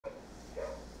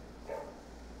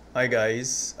Hi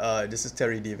guys, this is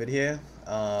Terry David here.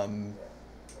 Some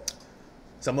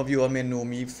of you all may know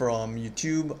me from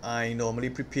YouTube. I normally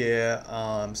prepare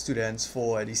students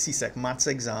for the CSEC maths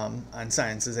exam and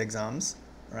sciences exams,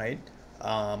 right?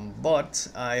 But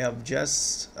I have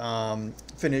just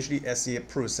finished the essay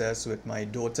process with my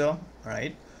daughter,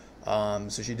 right?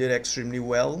 So she did extremely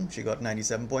well. She got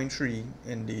 97.3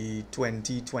 in the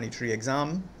 2023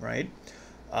 exam, right?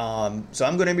 So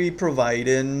I'm going to be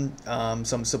providing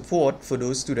some support for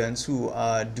those students who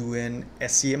are doing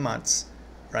SCA maths,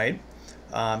 right?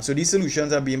 So these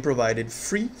solutions are being provided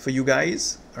free for you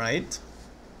guys, right?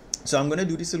 So I'm going to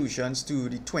do the solutions to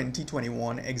the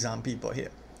 2021 exam paper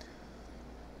here.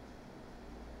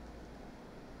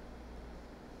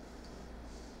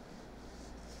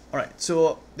 All right,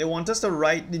 so they want us to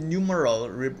write the numeral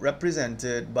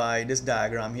represented by this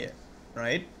diagram here,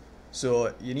 right?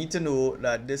 So you need to know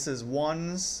that this is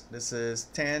ones, this is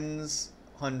tens,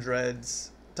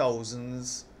 hundreds,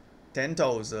 thousands,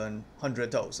 10,000,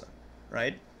 100,000,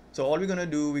 right? So all we're gonna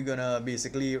do, we're gonna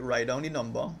basically write down the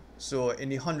number. So in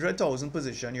the 100,000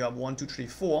 position, you have 1, 2, 3,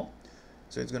 4.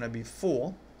 So it's gonna be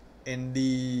 4. In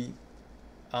the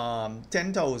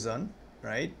 10,000,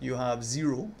 right? You have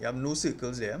 0. You have no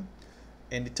circles there.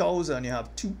 In the 1,000, you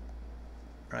have 2,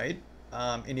 right?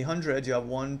 In the 100, you have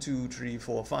 1, 2, 3,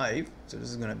 4, 5. So this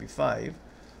is going to be 5.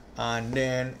 And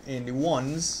then in the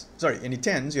ones, sorry, in the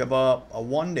tens, you have a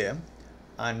 1 there.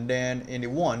 And then in the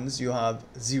ones, you have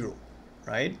 0,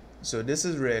 right? So this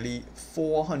is really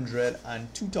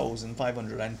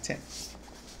 402,510.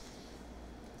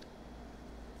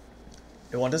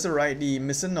 They want us to write the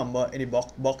missing number in the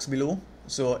box below.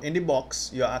 So in the box,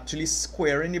 you're actually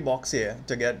squaring the box here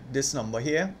to get this number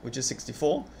here, which is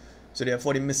 64. So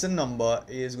therefore, the missing number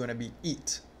is going to be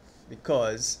 8,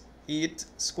 because 8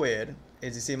 squared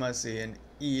is the same as saying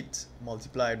 8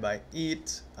 multiplied by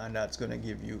 8, and that's going to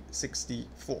give you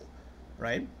 64,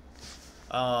 right?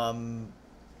 Alright,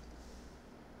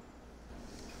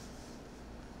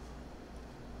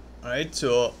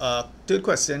 so third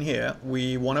question here,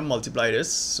 we want to multiply this.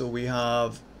 So we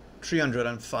have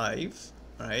 305,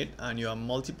 right? And you are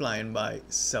multiplying by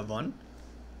 7,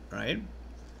 right?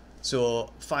 So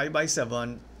 5 by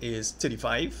 7 is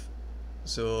 35.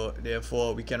 So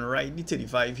therefore, we can write the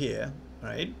 35 here,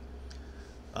 right?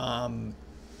 Then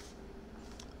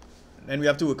we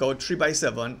have to work out 3 by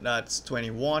 7, that's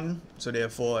 21. So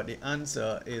therefore, the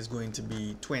answer is going to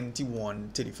be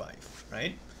 2135,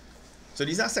 right? So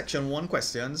these are section 1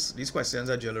 questions. These questions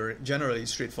are generally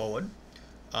straightforward.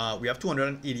 We have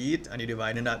 288 and you're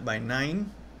dividing that by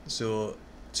 9. So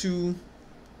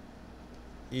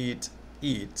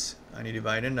 288 and you're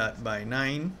dividing that by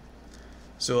 9.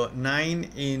 So 9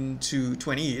 into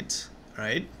 28,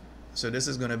 right? So this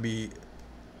is going to be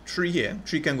 3 here.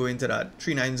 3 can go into that.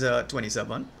 3 nines are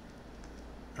 27,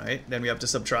 right? Then we have to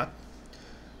subtract.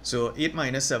 So 8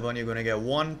 minus 7, you're going to get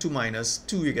 1. 2 minus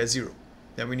 2, you get 0.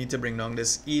 Then we need to bring down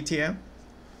this 8 here.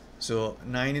 So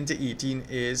 9 into 18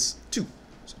 is 2.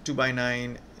 So 2 by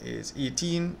 9 is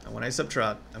 18. And when I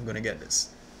subtract, I'm going to get this,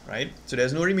 right? So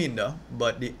there's no remainder,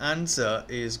 but the answer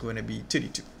is going to be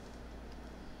 32.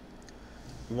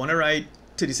 We want to write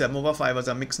 37 over 5 as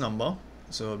a mixed number.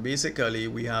 So basically,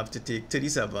 we have to take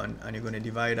 37 and you're going to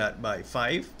divide that by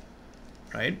 5,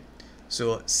 right?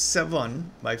 So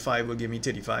 7 by 5 will give me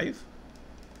 35.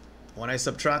 When I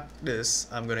subtract this,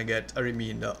 I'm going to get a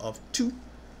remainder of 2.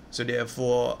 So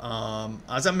therefore,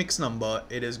 as a mixed number,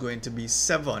 it is going to be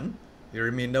 7. The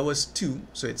remainder was 2.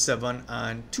 So it's 7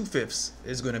 and 2/5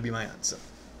 is going to be my answer,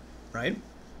 right?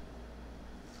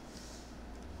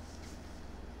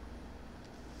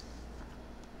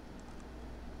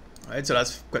 All right, so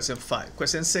that's question 5.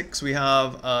 Question 6, we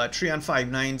have 3 and 5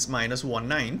 nines minus 1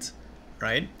 ninth,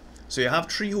 right? So you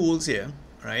have 3 wholes here,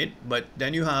 right? But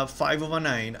then you have 5 over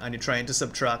 9 and you're trying to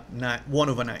subtract 1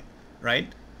 over 9,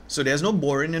 right? So there's no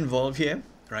borrowing involved here,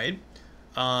 right?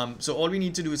 So all we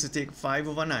need to do is to take 5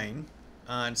 over 9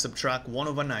 and subtract 1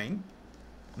 over 9.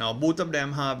 Now both of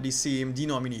them have the same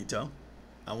denominator.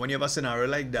 And when you have a scenario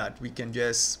like that, we can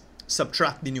just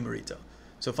subtract the numerator.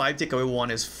 So 5 take away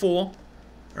 1 is 4,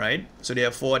 right? So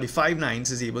therefore the 5 nines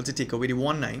is able to take away the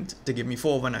 1 ninth to give me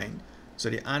 4 over 9. So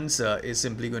the answer is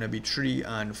simply going to be 3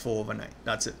 and 4 over 9.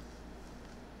 That's it.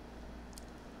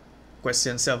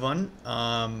 Question 7.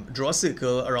 Draw a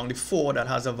circle around the 4 that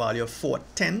has a value of 4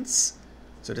 tenths.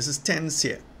 So this is tenths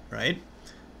here, right?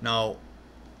 Now,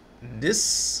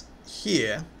 this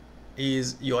here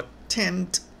is your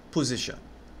 10th position,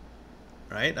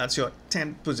 right? That's your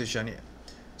 10th position here.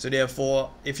 So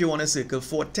therefore, if you want to circle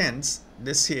 4 tenths,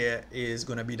 this here is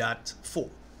going to be that 4,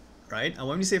 right? And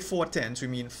when we say 4 tenths, we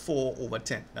mean 4 over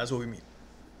 10. That's what we mean,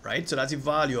 right? So that's the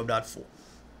value of that 4.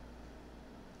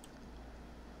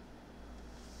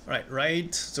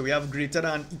 Right. So we have greater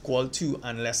than, equal to,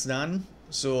 and less than.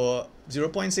 So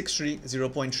 0.63,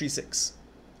 0.36.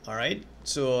 All right.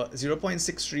 So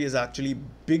 0.63 is actually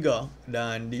bigger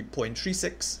than the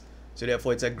 0.36. So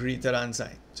therefore, it's a greater than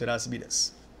sign. So it has to be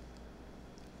this.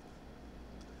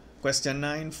 Question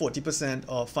 9, 40%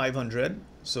 of 500.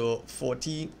 So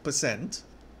 40%,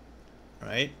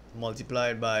 right,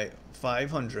 multiplied by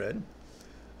 500.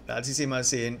 That's the same as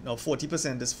saying, now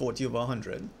 40% is 40 over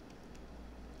 100.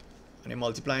 And you're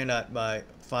multiplying that by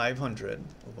 500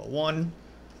 over 1.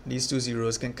 These two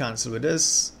zeros can cancel with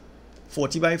this.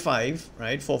 40 by 5,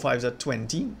 right? 4 5s are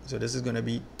 20. So this is going to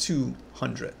be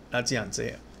 200. That's the answer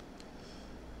here.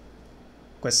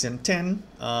 Question 10.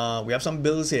 We have some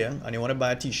bills here and you want to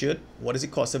buy a t-shirt. What is the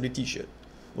cost of the t-shirt?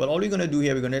 Well, all we're going to do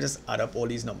here, we're going to just add up all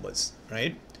these numbers,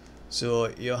 right? So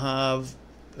you have,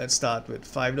 let's start with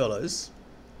 $5,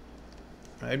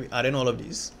 right? We add in all of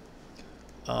these.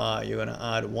 You're going to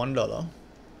add $1.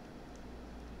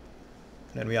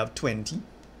 Then we have 20.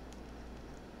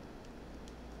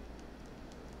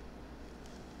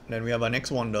 Then we have our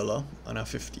next $1 and a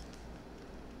 50.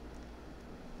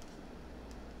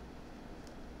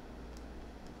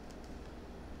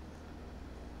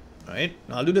 Right?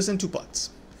 Now I'll do this in two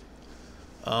parts.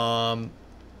 0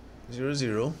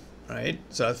 0, right?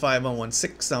 So that's 5 and 1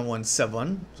 6 and 1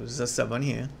 7. So this is a 7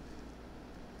 here.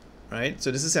 Right?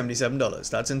 So this is $77.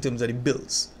 That's in terms of the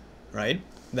bills, right?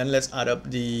 Then let's add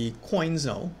up the coins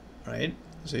now, right?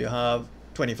 So you have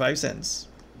 25 cents,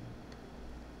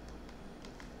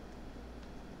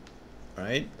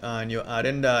 right? And you're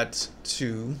adding that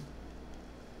to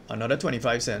another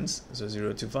 25 cents. So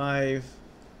 0 to 5.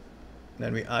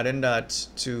 Then we add in that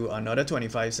to another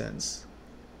 25 cents,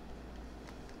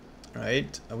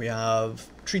 right? And we have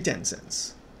 3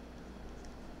 cents.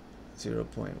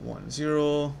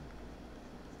 0.10,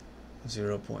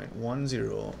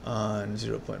 0.10, and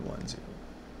 0.10.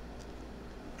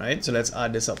 Right? So let's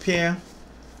add this up here.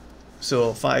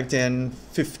 So 5, 10,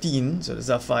 15. So there's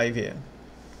a 5 here,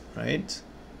 right?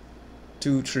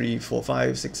 2, 3, 4,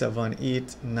 5, 6, 7,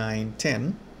 8, 9,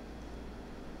 10.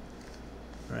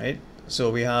 Right?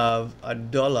 So we have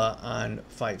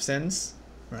 $1.05,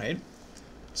 right?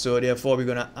 So therefore we're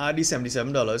gonna add the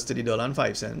 $77 to the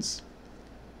 $1.05.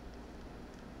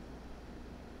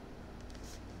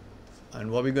 And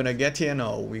what we're gonna get here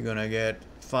now, we're gonna get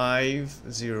 5,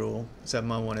 0, 7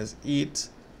 and 1 is 8,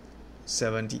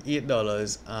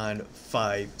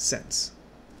 $78.05.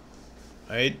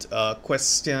 Right,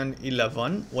 question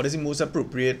 11. What is the most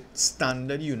appropriate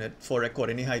standard unit for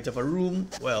recording the height of a room?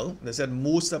 Well, they said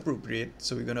most appropriate,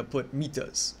 so we're going to put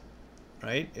meters.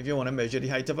 Right? If you want to measure the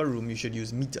height of a room, you should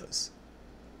use meters.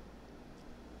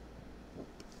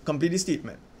 Complete the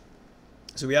statement.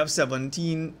 So we have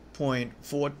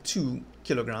 17.42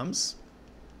 kilograms.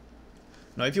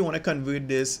 Now, if you want to convert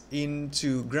this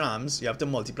into grams, you have to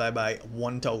multiply by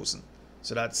 1,000.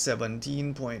 So that's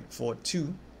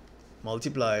 17.42.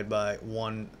 multiplied by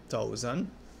 1,000,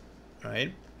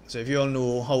 right? So if you all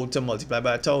know how to multiply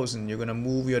by 1,000, you're going to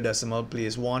move your decimal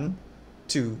place 1,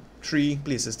 2, 3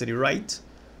 places to the right.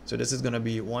 So this is going to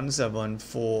be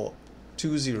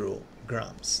 17420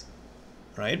 grams,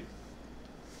 right?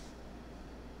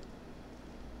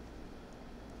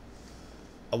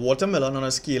 A watermelon on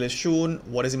a scale is shown.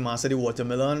 What is the mass of the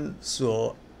watermelon?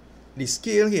 So the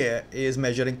scale here is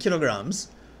measured in kilograms.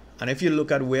 And if you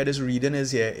look at where this reading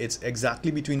is here, it's exactly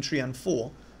between 3 and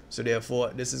 4. So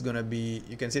therefore, this is going to be,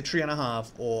 you can say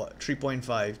 3.5 or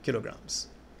 3.5 kilograms.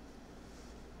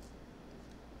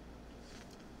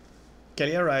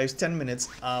 Kelly arrives 10 minutes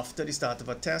after the start of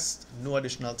a test. No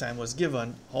additional time was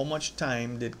given. How much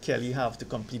time did Kelly have to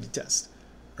complete the test?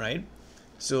 Right?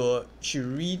 So she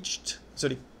reached, so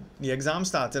the exam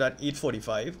started at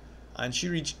 8:45 and she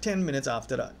reached 10 minutes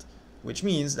after that, which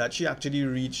means that she actually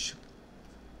reached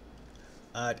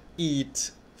at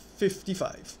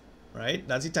 8:55, right?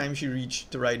 That's the time she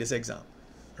reached to write this exam,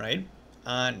 right?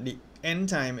 And the end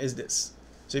time is this.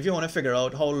 So if you want to figure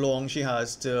out how long she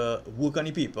has to work on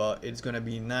the paper, it's going to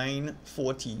be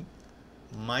 9:40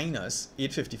 minus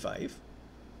 8:55,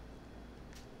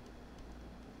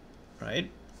 right?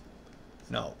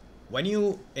 Now, when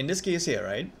you, in this case here,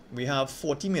 right, we have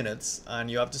 40 minutes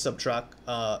and you have to subtract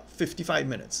 55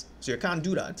 minutes. So you can't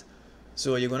do that.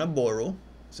 So you're going to borrow.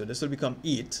 So this will become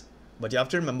 8, but you have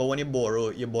to remember when you borrow,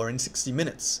 you're borrowing 60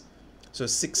 minutes. So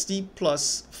 60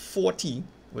 plus 40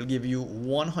 will give you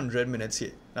 100 minutes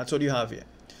here. That's what you have here.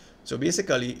 So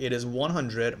basically it is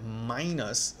 100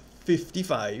 minus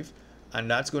 55, and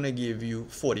that's going to give you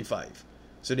 45.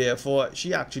 So therefore,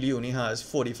 she actually only has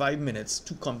 45 minutes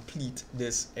to complete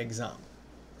this exam,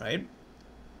 right?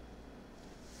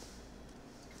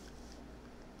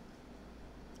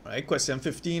 All right, question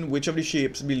 15, which of the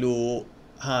shapes below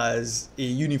has a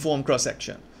uniform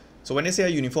cross-section? So when I say a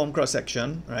uniform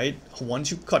cross-section, right, once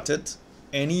you cut it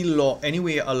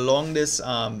anyway along this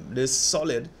this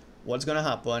solid, what's going to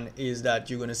happen is that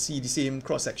you're going to see the same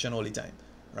cross-section all the time,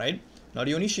 right? Now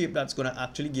the only shape that's going to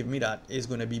actually give me that is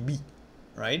going to be B,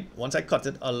 right? Once I cut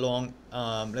it along,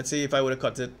 let's say if I were to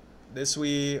cut it this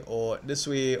way or this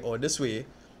way or this way,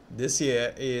 this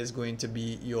here is going to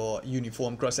be your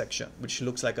uniform cross-section, which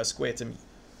looks like a square to me,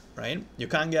 right? You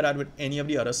can't get that with any of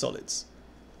the other solids,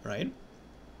 right?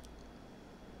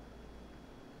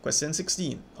 Question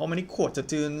 16, how many quarter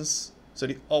turns? So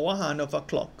the hour hand of a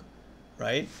clock,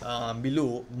 right,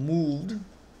 below moved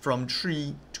from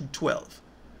 3 to 12,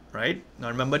 right? Now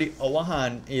remember, the hour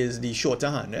hand is the shorter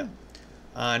hand, yeah?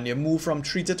 And you move from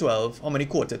 3 to 12, how many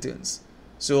quarter turns?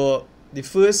 So the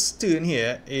first turn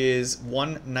here is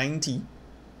 190.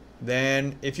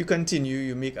 Then if you continue,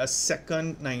 you make a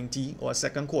second 90 or a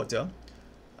second quarter.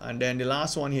 And then the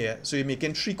last one here, so you're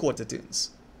making 3 quarter turns,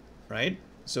 right?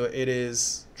 So it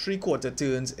is 3 quarter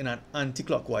turns in an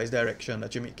anti-clockwise direction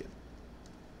that you're making.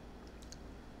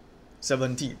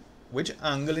 17. Which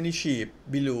angle in the shape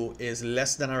below is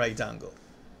less than a right angle?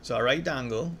 So a right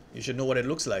angle, you should know what it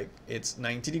looks like. It's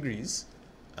 90 degrees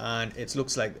and it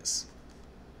looks like this.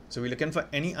 So we're looking for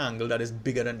any angle that is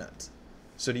bigger than that.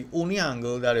 So the only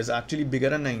angle that is actually bigger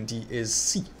than 90 is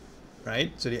C,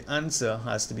 right? So the answer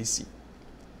has to be C.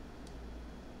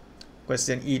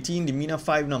 Question 18, the mean of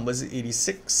 5 numbers is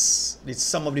 86. The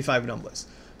sum of the 5 numbers.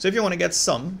 So if you want to get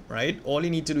sum, right, all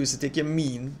you need to do is to take your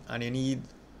mean, and you need,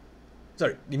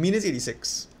 sorry, the mean is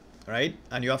 86, right?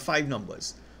 And you have 5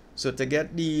 numbers. So to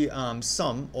get the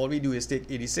sum, all we do is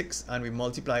take 86 and we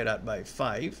multiply that by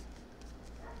 5.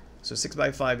 So 6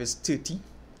 by 5 is 30,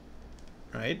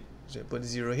 right? So you put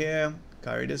 0 here,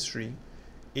 carry this 3.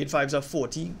 8 5s are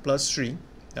 40 plus 3.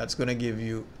 That's going to give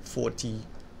you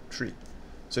 43.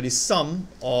 So the sum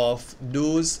of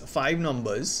those 5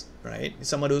 numbers, right? The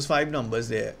sum of those 5 numbers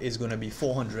there is going to be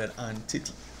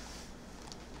 430.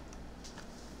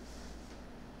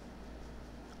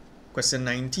 Question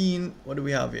 19, what do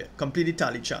we have here? Complete the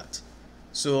tally chart.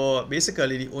 So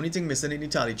basically the only thing missing in the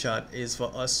tally chart is for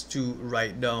us to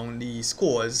write down the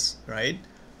scores, right?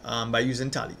 By using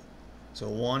tally. So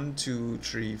 1, 2,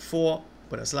 3, 4,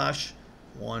 put a slash.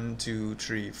 1, 2,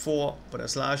 3, 4, put a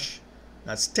slash.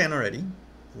 That's 10 already.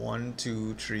 1,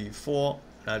 2, 3, 4,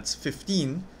 that's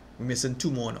 15. We're missing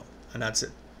 2 more now, and that's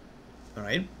it. All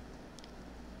right.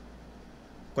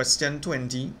 Question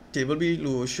 20, table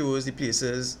below shows the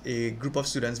places a group of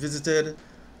students visited.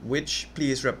 Which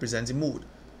place represents the mood?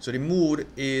 So the mood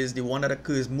is the one that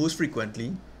occurs most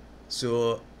frequently.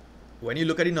 So when you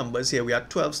look at the numbers here, we have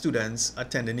 12 students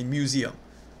attending the museum.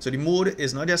 So the mood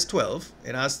is not just 12,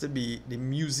 it has to be the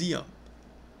museum,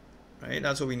 right?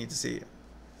 That's what we need to say here.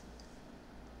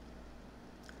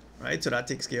 Right, so that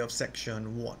takes care of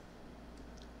section 1.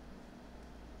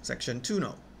 Section 2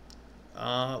 now.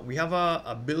 We have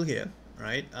a bill here,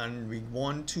 right? And we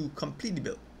want to complete the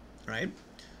bill, right?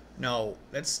 Now,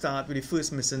 let's start with the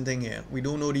first missing thing here. We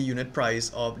don't know the unit price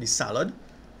of the salad,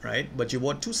 right? But you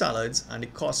bought 2 salads and the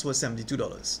cost was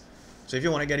 $72. So if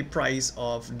you want to get the price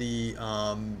of the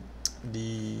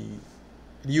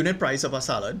unit price of a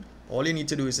salad, all you need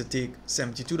to do is to take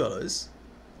 $72,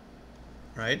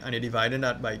 right? And you're dividing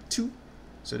that by 2.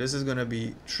 So this is going to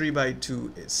be 3 by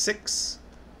 2 is 6.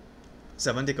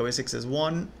 7 take away 6 is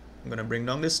 1. I'm going to bring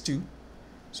down this 2.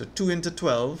 So 2 into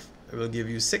 12, it will give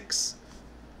you 6.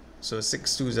 So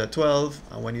 6 2s are 12.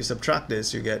 And when you subtract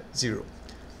this, you get 0,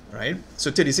 right? So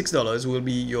 $36 will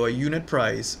be your unit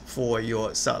price for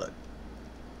your salad,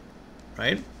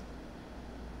 right?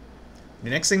 The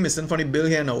next thing missing from the bill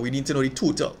here now, we need to know the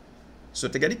total. So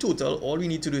to get the total, all we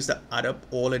need to do is to add up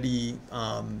all of the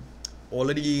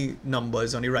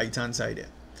numbers on the right hand side here.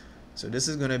 So this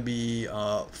is going to be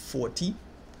 40,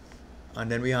 and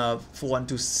then we have 4 and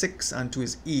 2 6 and 2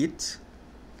 is 8,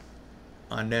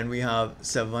 and then we have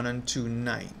 7 and 2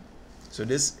 9. So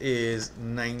this is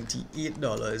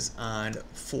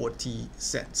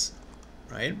 $98.40,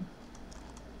 right?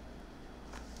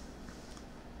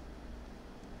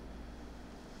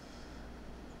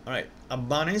 All right, a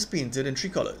banner is painted in 3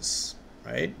 colors,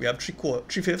 right? We have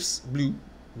 3/5 blue,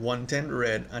 1/10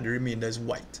 red, and the remainder is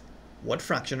white. What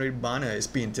fraction of the banner is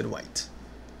painted white?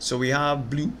 So we have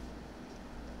blue,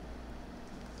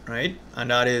 right?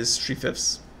 And that is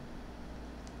 3/5.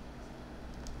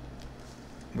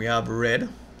 We have red,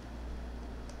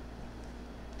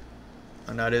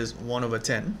 and that is 1 over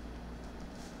 10.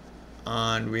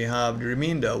 And we have the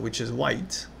remainder, which is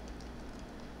white.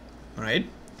 All right.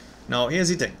 Now, here's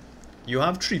the thing. You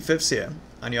have 3/5 here,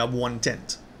 and you have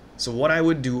 1/10. So what I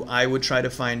would do, I would try to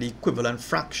find the equivalent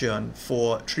fraction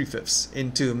for 3/5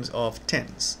 in terms of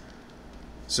tens.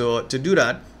 So to do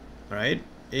that, right,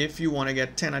 if you want to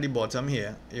get 10 at the bottom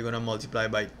here, you're going to multiply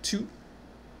by 2.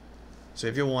 So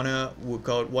if you want to work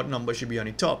out what number should be on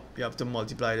the top, you have to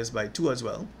multiply this by 2 as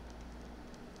well.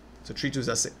 So 3 2s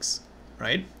are 6,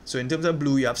 right? So in terms of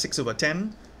blue, you have 6 over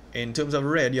 10. In terms of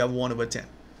red, you have 1 over 10.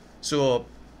 So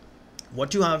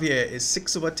what you have here is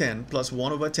 6 over 10 plus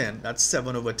 1 over 10. That's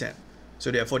 7 over 10.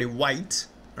 So therefore, the white,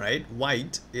 right,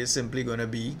 white is simply going to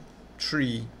be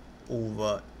 3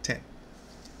 over 10,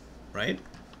 right?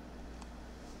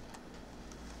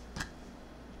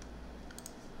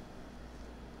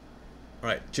 All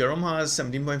right, Jerome has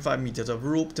 17.5 meters of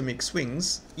rope to make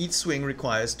swings. Each swing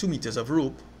requires 2 meters of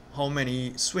rope. How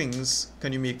many swings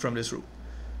can you make from this rope?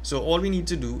 So all we need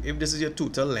to do, if this is your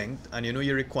total length, and you know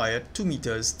you require 2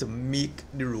 meters to make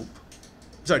the rope,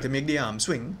 sorry, to make the arm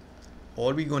swing,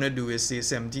 all we're going to do is say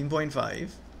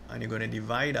 17.5, and you're going to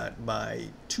divide that by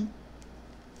 2.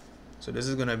 So this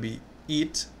is going to be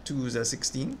 8 2s are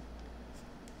 16.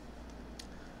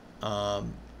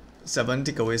 7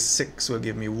 take away 6 will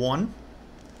give me 1,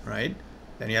 right?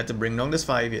 Then you have to bring down this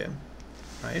 5 here,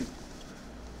 right?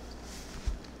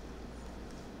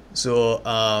 So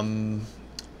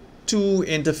 2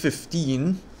 into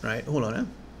 15, right? Hold on,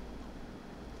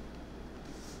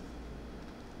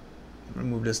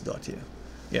 remove this dot here.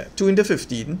 Yeah, 2 into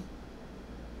 15,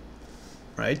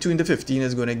 right? 2 into 15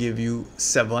 is going to give you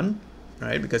 7,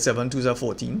 right? Because 7 2s are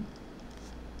 14.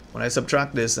 When I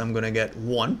subtract this, I'm going to get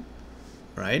 1,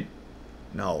 right?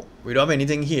 Now, we don't have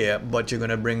anything here, but you're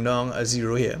going to bring down a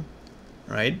 0 here,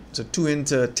 right? So 2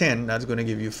 into 10, that's going to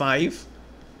give you 5.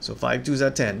 So 5 2s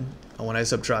are 10, and when I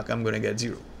subtract, I'm going to get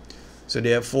 0. So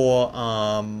therefore,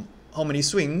 how many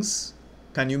swings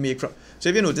can you make from? So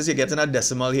if you notice, you're getting a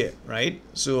decimal here, right?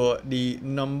 So the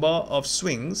number of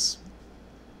swings,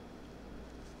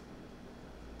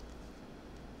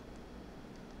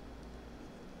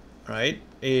 right,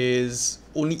 is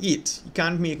only 8. You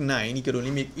can't make 9. You can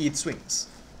only make 8 swings,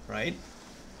 right?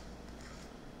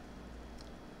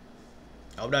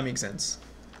 I hope that makes sense.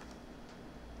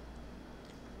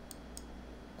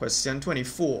 Question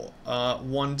 24.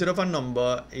 1/3 of a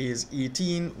number is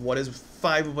 18. What is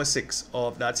 5 over 6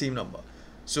 of that same number?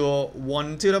 So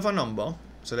 1/3 of a number.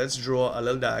 So let's draw a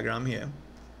little diagram here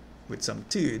with some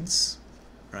thirds,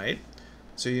 right?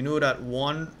 So you know that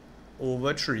 1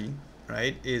 over 3,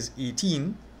 right, is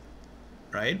 18,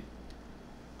 right?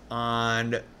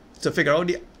 And to figure out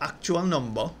the actual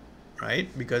number, right,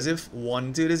 because if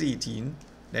 1/3 is 18,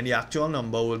 then the actual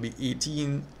number will be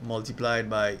 18 multiplied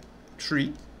by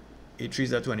 3. 8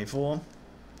 3s are 24.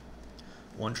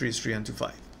 1 3 is 3 and 2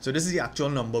 5. So this is the actual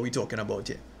number we're talking about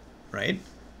here, right?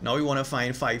 Now we want to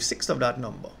find 5/6 of that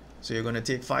number. So you're going to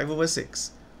take 5 over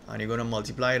 6 and you're going to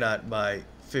multiply that by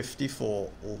 54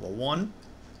 over 1,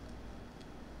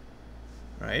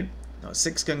 right? Now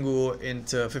 6 can go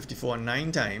into 54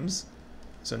 9 times.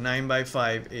 So 9 by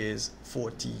 5 is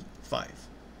 45.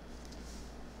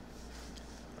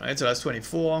 Right, so that's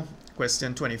 24.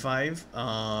 Question 25.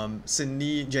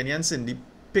 Jenny and Cindy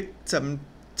picked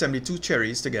 72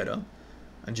 cherries together,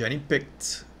 and Jenny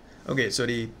picked, okay, so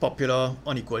the popular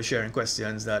unequal sharing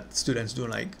questions that students don't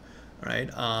like,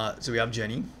 right? So we have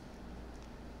Jenny,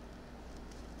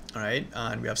 all right,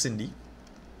 and we have Cindy,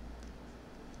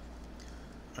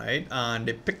 right, and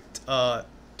they picked a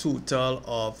total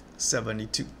of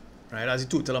 72, right? That's the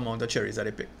total amount of cherries that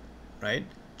they picked, right?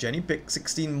 Jenny picked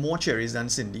 16 more cherries than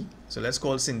Cindy. So let's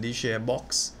call Cindy share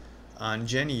box, and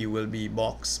Jenny will be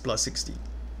box plus 16,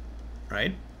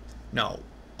 right? Now,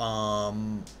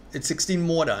 it's 16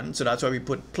 more than, so that's why we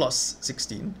put plus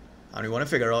 16, and we want to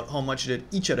figure out how much did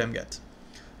each of them get.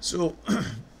 So,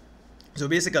 so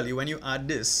basically, when you add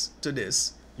this to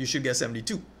this, you should get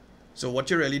 72. So what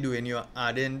you're really doing, you're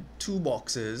adding 2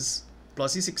 boxes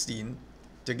plus the 16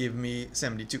 to give me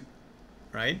 72,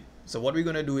 right? So what we're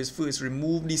going to do is first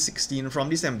remove the 16 from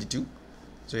the 72.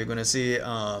 So you're going to say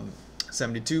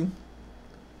 72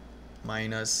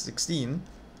 minus 16,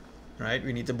 right?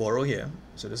 We need to borrow here.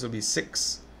 So this will be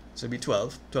 6. So it'll be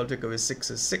 12. 12 take away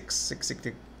 6 is 6.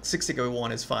 6 take away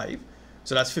 1 is 5.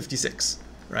 So that's 56,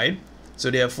 right? So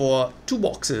therefore, 2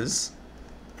 boxes,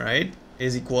 right,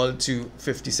 is equal to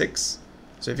 56.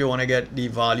 So if you want to get the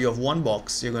value of 1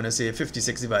 box, you're going to say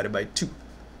 56 divided by 2,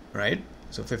 right?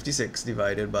 So 56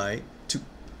 divided by 2,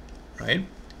 right?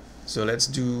 So let's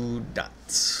do that.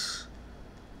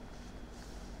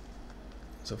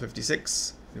 So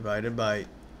 56 divided by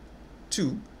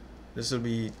 2. This will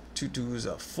be 2 2s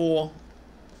are 4.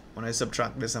 When I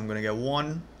subtract this, I'm going to get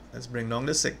 1. Let's bring down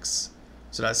the 6.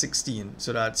 So that's 16.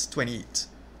 So that's 28,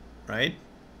 right?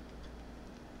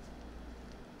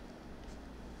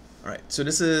 All right, so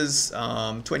this is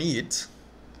 28.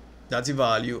 That's the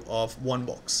value of one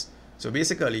box. So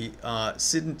basically,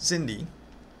 Cindy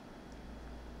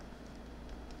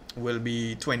will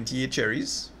be 28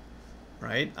 cherries,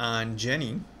 right? And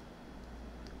Jenny,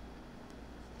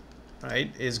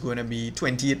 right, is going to be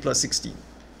 28 plus 16.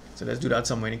 So let's do that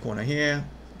somewhere in the corner here.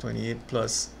 28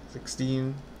 plus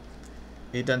 16.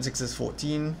 8 and 6 is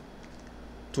 14.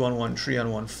 2 and 1, 3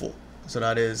 and 1, 4. So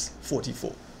that is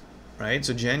 44. Right,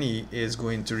 so Jenny is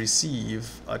going to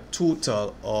receive a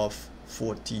total of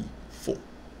 44.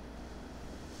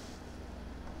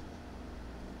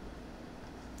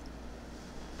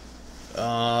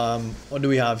 What do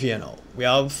we have here now? We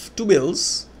have two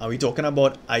bills. Are we talking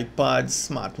about iPad,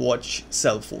 smartwatch,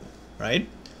 cell phone, right?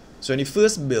 So in the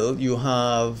first bill, you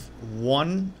have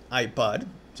one iPad.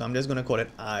 So I'm just going to call it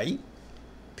I.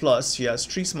 Plus, she has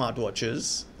 3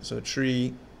 smartwatches. So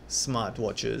 3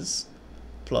 smartwatches.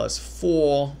 Plus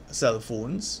 4 cell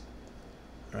phones,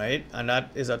 right? And that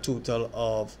is a total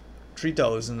of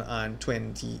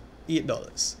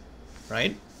 $3,028,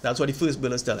 right? That's what the first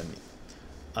bill is telling me.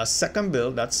 A second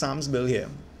bill, that's Sam's bill here.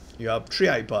 You have 3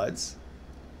 iPads,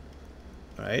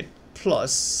 right?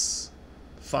 Plus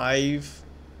 5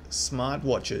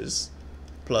 smartwatches,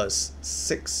 plus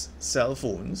 6 cell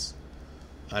phones,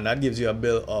 and that gives you a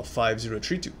bill of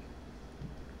 5032.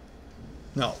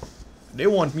 Now, they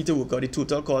want me to work out the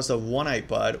total cost of one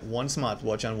iPad, one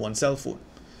smartwatch, and one cell phone.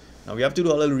 Now we have to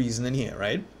do a little reasoning here,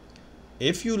 right?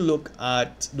 If you look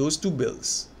at those two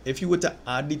bills, if you were to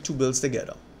add the two bills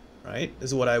together, right?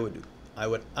 This is what I would do. I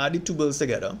would add the two bills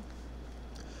together.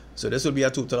 So this would be a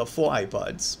total of 4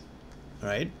 iPads,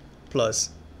 right? Plus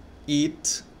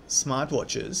 8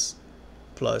 smartwatches,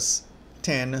 plus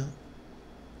 10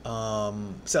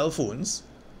 cell phones,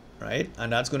 right?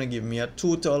 And that's going to give me a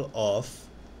total of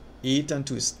 8 and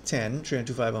 2 is 10, 3 and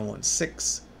 2, 5 and 1,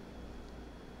 6.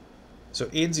 So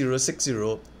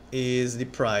 8060 is the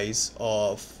price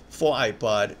of 4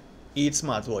 iPad, 8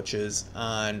 smartwatches,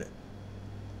 and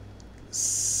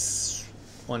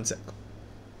 1 sec.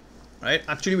 Right?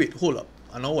 Actually, wait, hold up.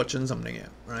 I'm not watching something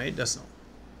here, right? Just now.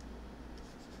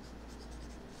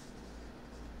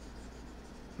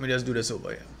 Let me just do this over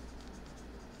here.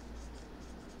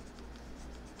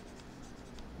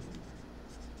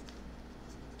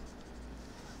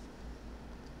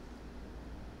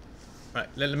 Right,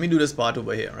 let me do this part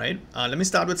over here, right? Let me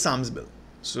start with Sam's bill.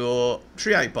 So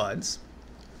 3 iPads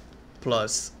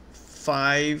plus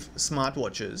 5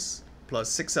 smartwatches plus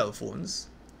 6 cell phones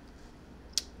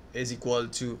is equal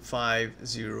to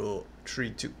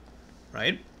 5032,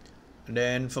 right? And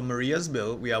then for Maria's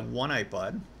bill, we have 1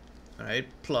 iPad, right,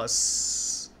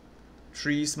 plus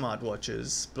 3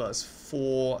 smartwatches plus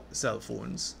 4 cell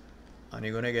phones, and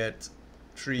you're gonna get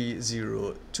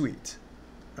 3028,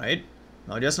 right?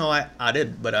 Now just now I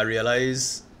added, but I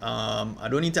realize I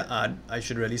don't need to add, I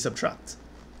should really subtract,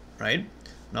 right?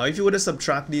 Now if you were to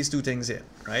subtract these two things here,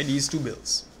 right, these two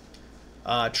bills,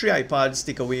 3 iPads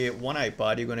take away 1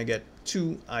 iPad, you're going to get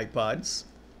 2 iPads,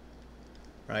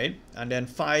 right? And then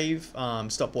 5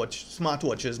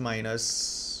 smartwatches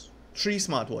minus 3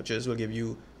 smartwatches will give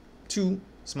you 2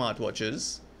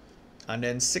 smartwatches, and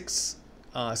then 6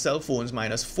 cell phones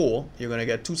minus 4, you're going to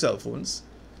get 2 cell phones,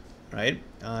 right?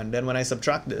 And then when I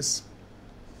subtract this,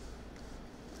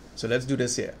 so let's do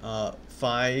this here,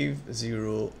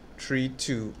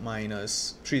 5032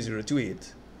 minus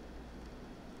 3028,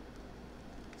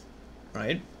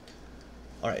 right?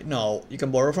 All right, now you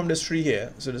can borrow from this 3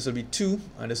 here, so this will be 2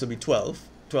 and this will be 12.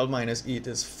 12 minus 8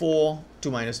 is 4, 2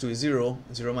 minus 2 is 0,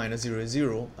 0 minus 0 is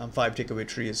 0, and 5 take away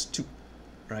 3 is 2,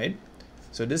 right?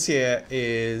 So this here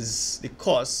is the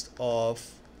cost of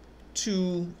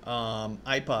 2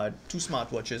 iPad, 2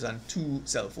 smartwatches, and 2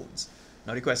 cell phones.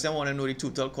 Now the question, I want to know the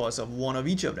total cost of one of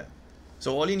each of them.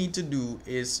 So all you need to do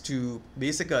is to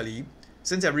basically,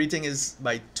 since everything is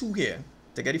by 2 here,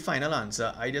 to get the final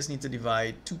answer, I just need to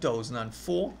divide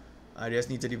 2004. I just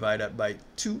need to divide that by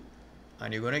 2,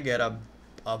 and you're going to get a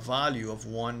value of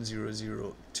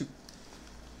 1002.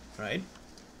 Right?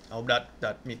 I hope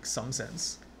that makes some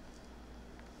sense.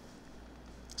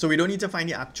 So we don't need to find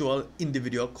the actual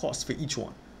individual cost for each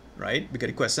one, right? Because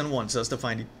the question wants us to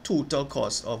find the total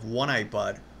cost of 1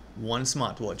 iPad, 1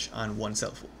 smartwatch, and 1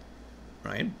 cell phone,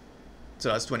 right? So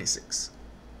that's 26.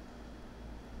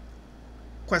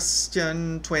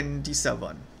 Question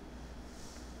 27.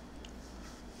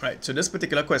 Right, so this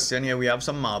particular question here, we have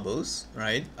some marbles,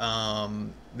 right?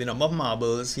 The number of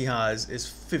marbles he has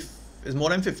is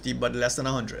more than 50, but less than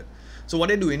 100. So what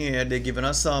they're doing here, they're giving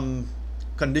us some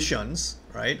conditions,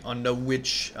 right, under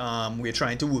which we're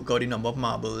trying to work out the number of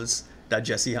marbles that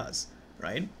Jesse has,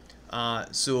 right?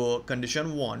 So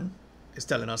condition 1 is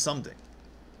telling us something,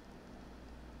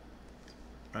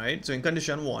 right? So in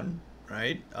condition 1,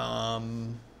 right,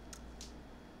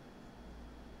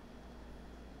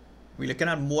 we're looking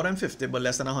at more than 50 but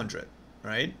less than 100,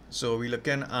 right? So we're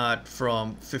looking at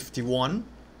from 51,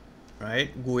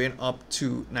 right, going up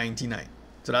to 99.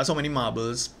 So that's how many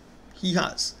marbles he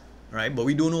has, right? But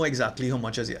we don't know exactly how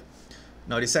much as yet.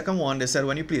 Now the second one, they said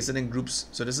when you place it in groups,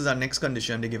 so this is our next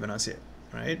condition they're giving us here,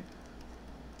 right?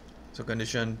 So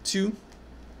condition 2,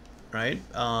 right,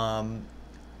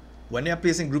 when they are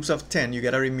placing groups of 10, you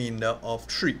get a remainder of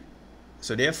 3.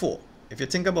 So therefore, if you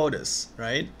think about this,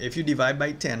 right, if you divide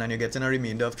by 10 and you're getting a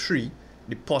remainder of 3,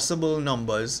 the possible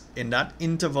numbers in that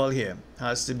interval here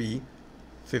has to be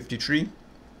 53,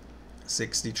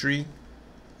 63,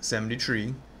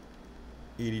 73,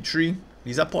 83.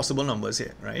 These are possible numbers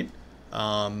here, right?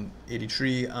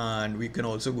 83, and we can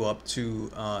also go up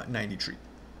to 93,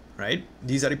 right?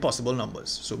 These are the possible numbers.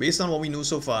 So based on what we know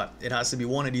so far, it has to be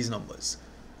one of these numbers,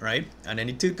 right? And then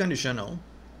the third condition now,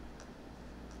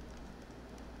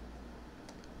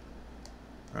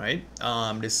 right,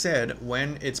 they said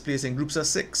when it's placed in groups of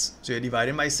 6, so you're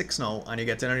dividing by 6 now and you're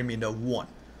getting a remainder of 1,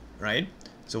 right?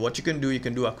 So what you can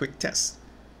do a quick test,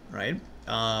 right?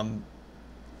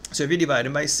 So if you're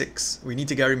dividing by 6, we need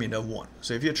to get a remainder of 1.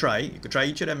 So if you try, you could try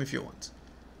each of them if you want,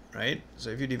 right? So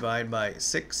if you divide by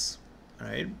 6,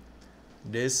 right,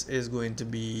 this is going to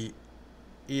be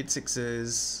 8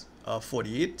 6s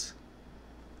 48,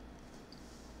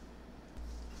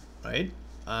 right?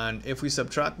 And if we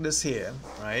subtract this here,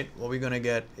 right, what we're going to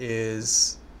get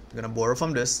is, we're going to borrow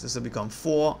from this. This will become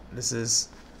 4. This is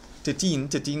 13.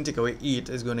 13 take away 8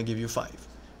 is going to give you 5.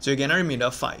 So you're getting a remainder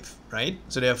of 5, right?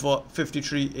 So therefore,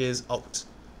 53 is out.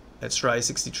 Let's try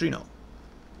 63 now.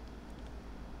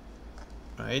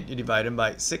 Right, you divide them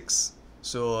by 6.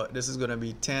 So this is going to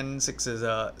be 10 6 is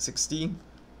 16.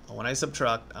 And when I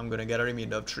subtract, I'm going to get a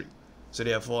remainder of 3. So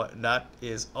therefore, that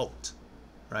is out.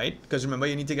 Right? Because remember,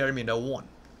 you need to get a remainder 1.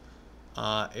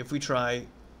 If we try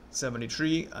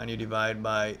 73 and you divide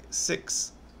by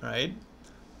 6, right?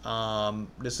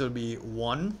 This will be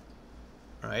 1,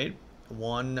 right?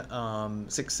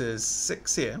 6 is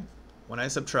 6 here. When I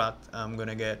subtract, I'm going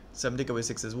to get 7 take away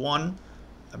 6 is 1.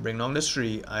 I bring down this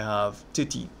 3, I have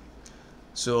 13.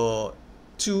 So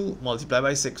 2 multiplied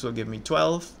by 6 will give me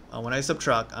 12. And when I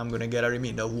subtract, I'm going to get a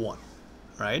remainder of 1.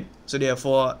 Right? So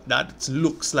therefore, that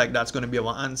looks like that's going to be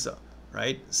our answer,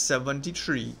 right?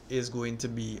 73 is going to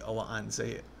be our answer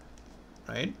here,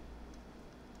 right?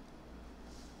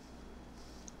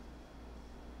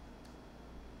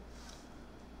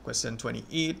 Question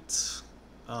 28.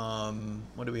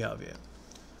 What do we have here?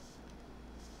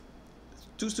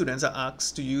 2 students are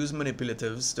asked to use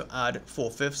manipulatives to add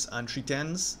 4/5 and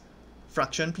 3/10.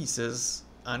 Fraction pieces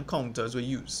and counters were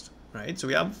used, right? So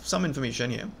we have some information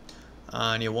here.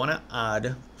 And you want to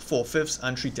add 4/5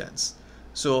 and 3/10.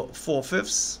 So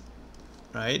 4/5,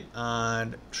 right,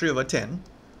 and 3/10.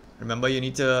 Remember, you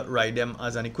need to write them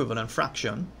as an equivalent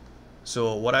fraction.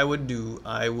 So what I would do,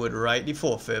 I would write the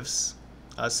 4/5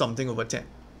 as something over 10,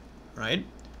 right?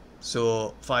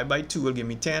 So 5 by 2 will give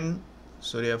me 10.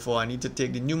 So therefore, I need to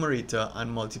take the numerator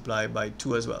and multiply by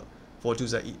 2 as well. 4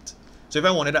 2s are 8. So if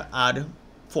I wanted to add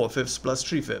 4/5 plus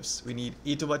 3/5, we need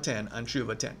 8/10 and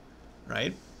 3/10,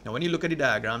 right? Now, when you look at the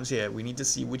diagrams here, we need to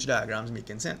see which diagrams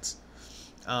making sense.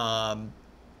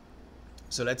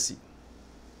 So let's see.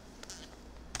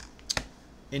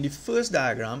 In the first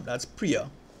diagram, that's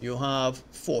Priya, you have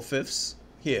 4/5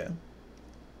 here,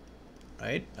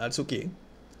 right? That's okay,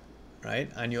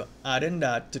 right? And you're adding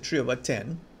that to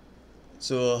 3/10.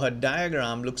 So her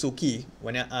diagram looks okay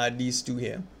when you add these two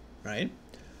here, right?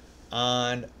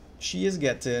 And she is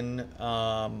getting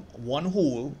 1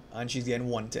 whole and she's getting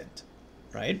 1/10.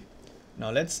 Right? Now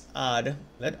let us add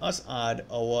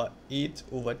our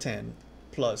 8/10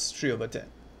 plus 3/10.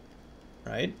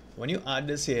 Right? When you add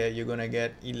this here, you're going to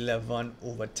get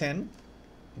 11/10.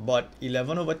 But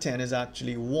 11/10 is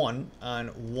actually 1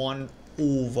 and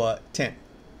 1/10.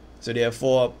 So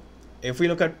therefore, if we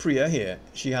look at Priya here,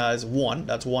 she has 1,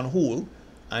 that's 1 whole,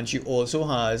 and she also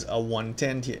has a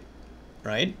 1/10 here.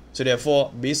 Right? So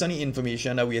therefore, based on the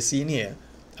information that we are seeing here,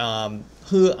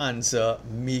 her answer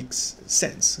makes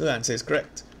sense. Her answer is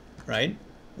correct, right?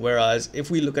 Whereas if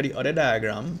we look at the other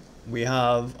diagram, we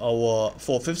have our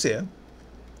 4/5 here.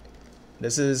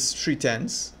 This is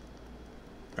 3/10.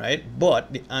 right?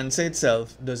 But the answer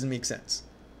itself doesn't make sense,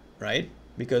 right?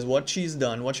 Because what she's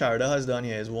done, what Sharada has done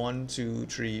here is 1, 2,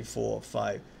 3, 4,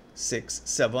 5, 6,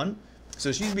 7.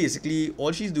 So she's basically,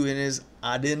 all she's doing is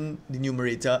adding the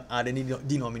numerator, adding the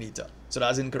denominator. So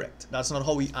that's incorrect. That's not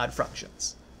how we add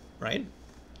fractions, right?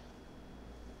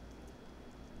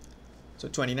 So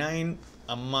 29,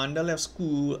 Amanda left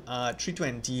school at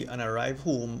 3:20 and arrived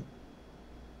home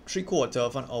 3/4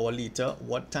 of an hour later.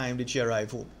 What time did she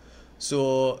arrive home?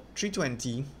 So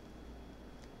 3:20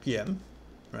 p.m.,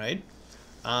 right?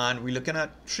 And we're looking at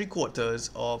 3/4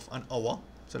 of an hour.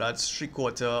 So that's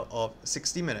 3/4 of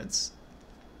 60 minutes.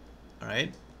 All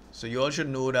right. So you all should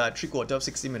know that 3/4 of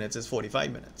 60 minutes is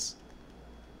 45 minutes.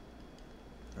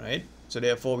 Right? So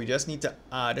therefore, we just need to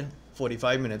add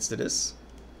 45 minutes to this.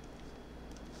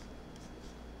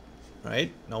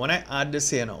 Right? Now, when I add this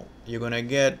here now, you're going to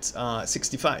get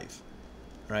 65.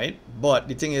 Right? But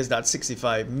the thing is that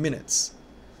 65 minutes.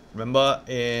 Remember,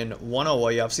 in 1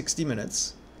 hour, you have 60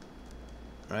 minutes.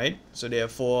 Right? So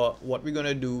therefore, what we're going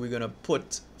to do, we're going to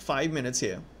put 5 minutes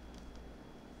here.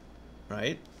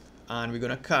 Right? And we're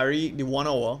going to carry the 1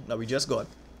 hour that we just got.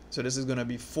 So this is going to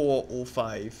be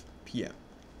 4:05 p.m.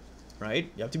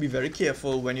 Right? You have to be very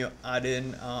careful when you're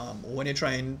adding, or when you're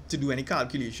trying to do any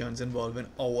calculations involving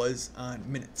hours and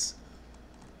minutes.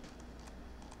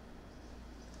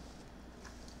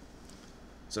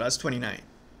 So that's 29.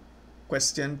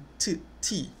 Question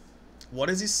T. What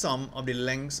is the sum of the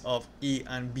lengths of A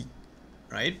and B?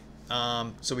 Right?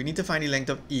 So we need to find the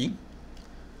length of A.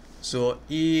 So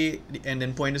A, the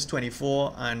ending point is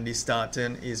 24 and the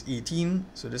starting is 18.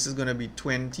 So this is going to be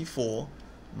 24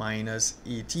 minus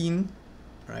 18,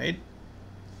 right?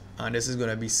 And this is going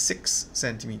to be 6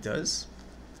 centimeters.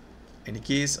 In the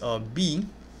case of B,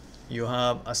 you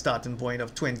have a starting point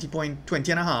of 20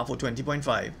 and a half or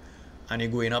 20.5, and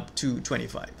you're going up to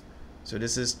 25. So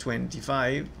this is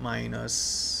 25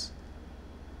 minus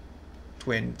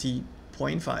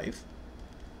 20.5,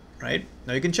 right?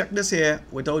 Now you can check this here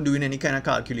without doing any kind of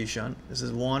calculation. This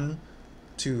is 1,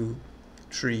 2,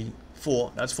 3,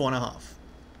 4. That's 4.5.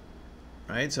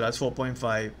 Right, so that's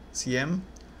 4.5 cm,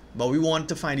 but we want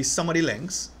to find the sum of the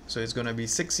lengths, so it's going to be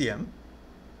 6 cm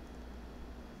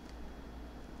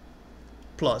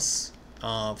plus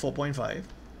 4.5,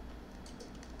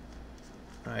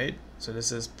 right? So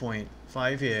this is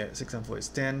 0.5 here, 6 and 4 is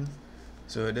 10,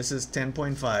 so this is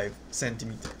 10.5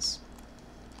 centimeters.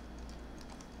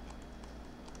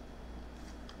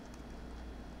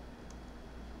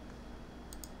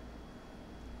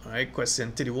 Alright,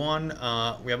 question 31.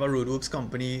 We have a roadworks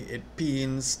company. It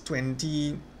paints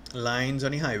 20 lines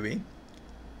on the highway.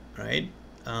 Right?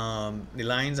 The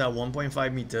lines are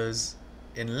 1.5 meters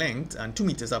in length and 2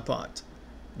 meters apart.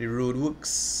 The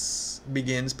roadworks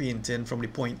begins painting from the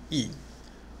point E.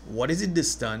 What is the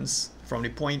distance from the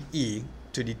point E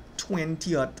to the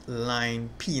 20th line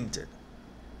painted?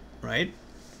 Right?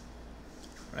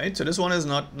 Right, so this one is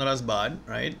not as bad,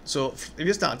 right? So if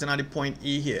you're starting at the point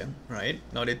E here, right?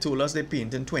 Now they told us they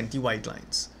painted 20 white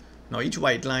lines. Now each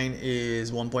white line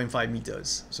is 1.5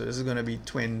 meters. So this is going to be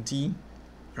 20,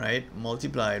 right,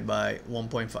 multiplied by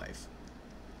 1.5,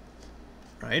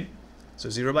 right? So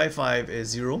 0 by 5 is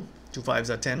 0, 2 5s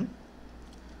are 10.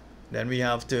 Then we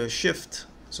have to shift.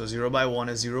 So 0 by 1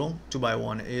 is 0, 2 by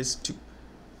 1 is 2,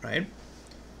 right?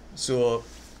 So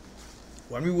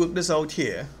when we work this out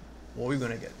here, what we're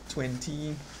going to get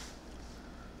 20,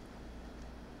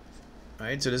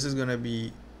 right? So this is going to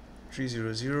be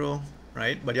 300,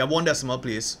 right? But you have one decimal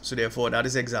place, so therefore that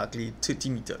is exactly 30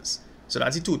 meters. So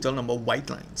that's the total number of white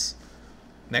lines.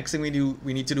 Next thing we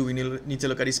need to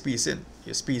look at the spacing.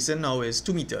 Your spacing now is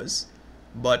 2 meters,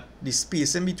 but the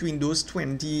spacing between those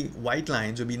 20 white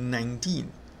lines will be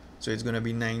 19. So it's going to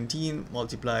be 19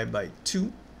 multiplied by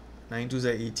 2. 9 2s are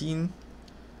 18.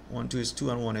 1 2 is 2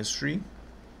 and 1 is 3.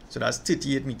 So that's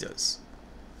 38 meters,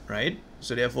 right?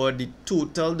 So therefore, the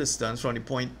total distance from the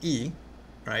point E,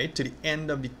 right, to the end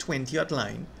of the 20th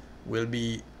line will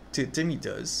be 30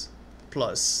 meters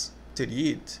plus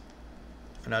 38.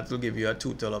 And that will give you a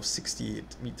total of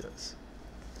 68 meters,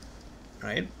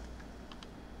 right?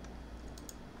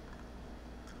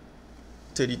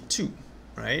 32,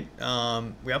 right?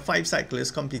 We have 5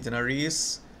 cyclists completing a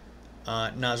race.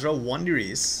 Nazra won the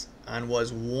race and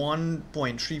was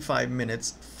 1.35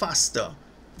 minutes faster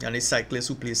than the cyclist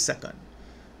who placed second.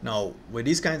 Now, with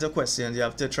these kinds of questions, you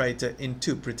have to try to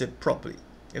interpret it properly.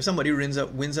 If somebody wins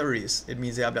a race, it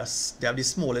means they have the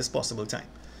smallest possible time.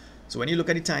 So when you look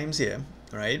at the times here,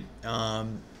 right,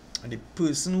 the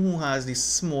person who has the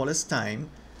smallest time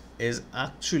is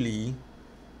actually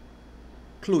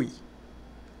Chloe,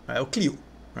 right, or Cleo,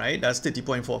 right? That's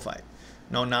 30.45.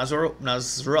 Now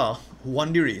Nazra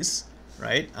won the race,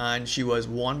 right? And she was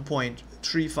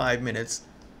 1.35 minutes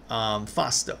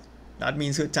faster. That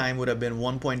means her time would have been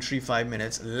 1.35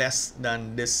 minutes less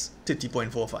than this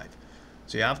 30.45.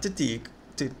 So you have to take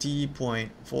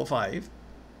 30.45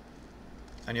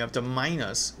 and you have to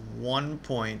minus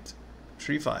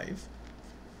 1.35.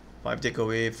 5 take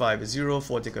away 5 is 0,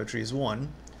 4 take away 3 is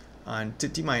 1, and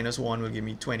 30 minus 1 will give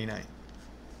me 29.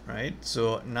 Right?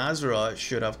 So Nazra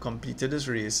should have completed this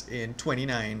race in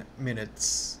 29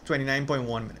 minutes,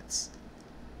 29.1 minutes.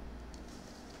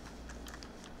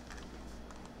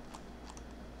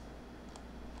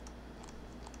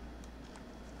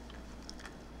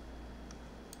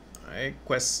 Right,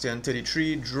 question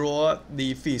 33, draw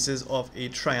the faces of a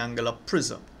triangular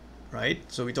prism, right?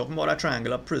 So we're talking about a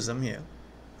triangular prism here,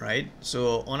 right?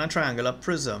 So on a triangular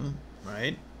prism,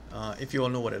 right, if you all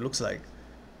know what it looks like,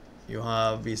 you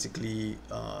have basically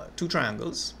two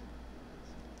triangles.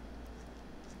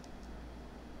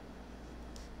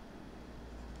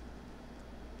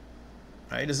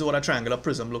 Right, this is what a triangular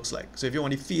prism looks like. So if you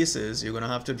want the faces, you're going to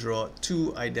have to draw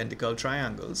two identical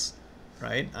triangles,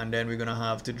 right? And then we're going to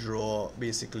have to draw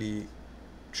basically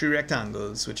three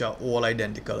rectangles which are all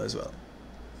identical as well.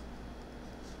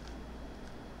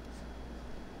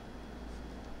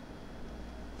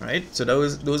 Right, so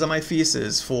those are my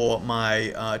faces for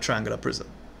my triangular prism.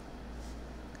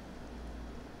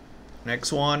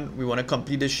 Next one, we want to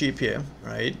complete the shape here,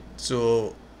 right?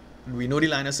 So we know the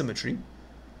line of symmetry.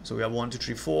 So we have 1, 2,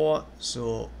 3, 4.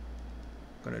 So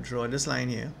I'm going to draw this line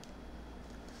here.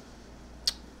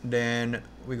 Then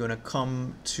we're going to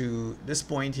come to this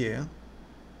point here,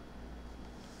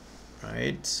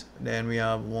 right? Then we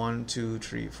have 1, 2,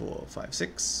 3, 4, 5,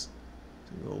 6.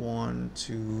 So 1,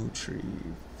 2, 3, 4,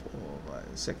 5,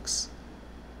 6.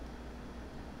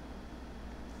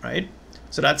 Right?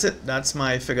 So that's it. That's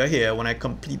my figure here when I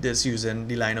complete this using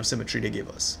the line of symmetry they gave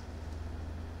us.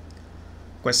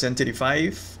 Question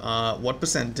 35. What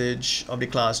percentage of the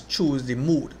class chose the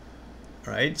mode?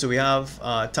 Right, so we have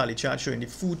a tally chart showing the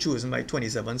food chosen by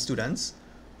 27 students.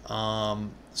 So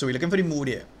we're looking for the mood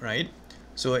here, right?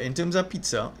 So in terms of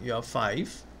pizza, you have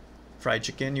 5. Fried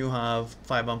chicken, you have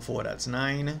 5 and 4, that's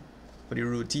 9. For the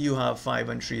roti, you have 5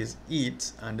 and 3 is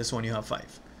 8, and this one you have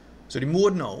 5. So the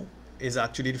mode now is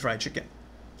actually the fried chicken.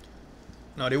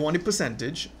 Now they want the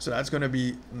percentage, so that's going to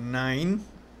be 9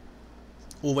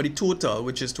 over the total,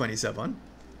 which is 27,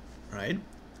 right?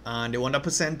 And they want a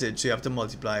percentage, so you have to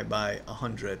multiply by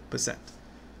 100%.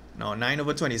 Now 9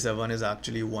 over 27 is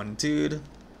actually 1/3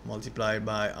 multiplied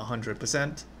by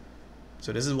 100%.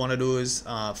 So this is one of those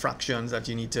fractions that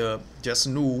you need to just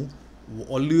know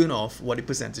or learn off what the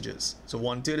percentage is. So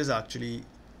 1/3 is actually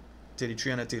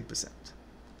 33 1/3%.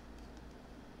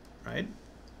 Right?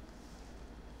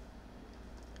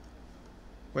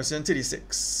 Question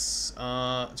 36.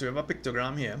 So we have a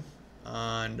pictogram here,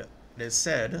 and they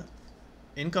said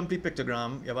incomplete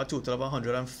pictogram, you have a total of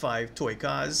 105 toy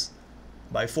cars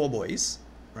by 4 boys,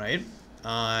 right?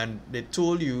 And they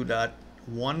told you that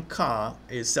 1 car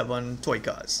is 7 toy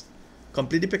cars.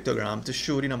 Complete the pictogram to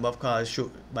show the number of cars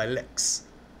shown by Lex,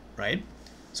 right?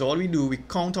 So all we do, we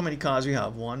count how many cars we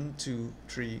have. 1, 2,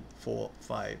 3, 4,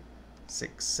 5,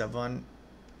 6, 7,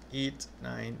 8,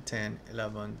 9, 10,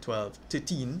 11, 12,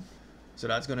 13. So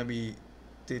that's going to be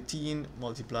 13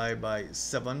 multiplied by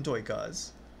 7 toy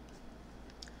cars.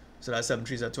 So that's 7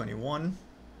 3s are 21.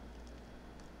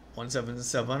 1 7 is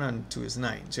 7 and 2 is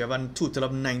 9. So you have a total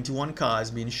of 91 cars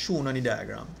being shown on the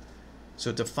diagram.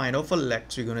 So to find out for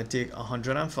Lex, we're going to take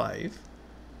 105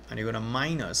 and you're going to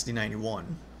minus the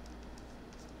 91.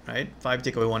 Right? 5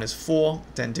 take away 1 is 4.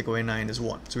 10 take away 9 is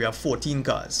 1. So we have 14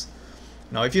 cars.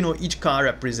 Now if you know each car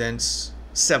represents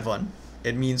 7,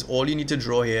 it means all you need to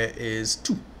draw here is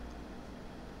 2.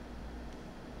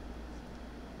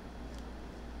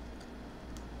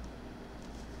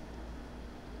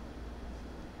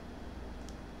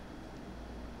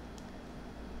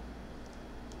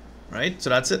 Right, so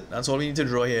that's it. That's all we need to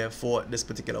draw here for this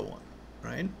particular one,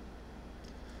 right?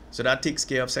 So that takes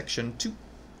care of section 2.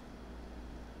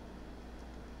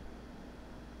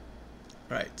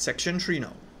 Right, section 3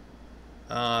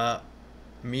 now.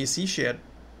 Macy shared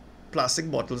plastic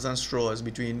bottles and straws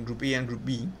between group A and group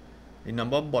B. The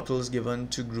number of bottles given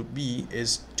to group B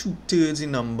is 2/3 the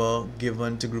number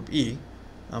given to group A.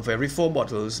 And for every 4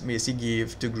 bottles Macy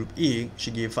gave to group A,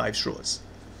 she gave 5 straws.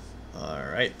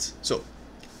 Alright, so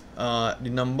the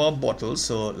number of bottles,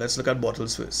 so let's look at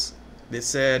bottles first. They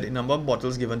said the number of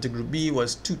bottles given to group B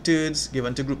was 2/3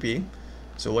 given to group A.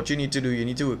 So what you need to do, you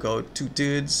need to work out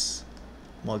 2/3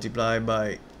 multiplied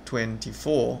by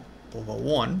 24 over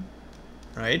 1,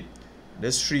 right?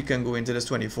 This 3 can go into this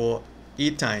 24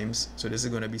 8 times, so this is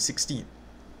going to be 16,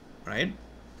 right?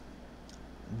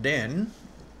 Then,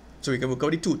 so we can work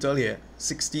out the total here.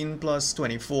 16 plus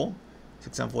 24,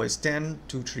 6 and 4 is 10,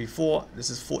 2, 3, 4, this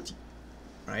is 40,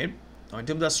 right? Now in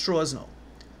terms of straws now,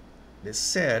 they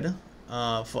said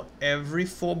for every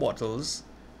 4 bottles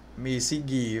Macy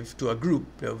gave to a group,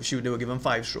 they were given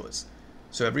 5 straws.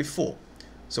 So every 4.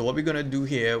 So what we're going to do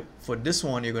here, for this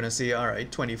one, you're going to say,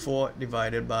 alright, 24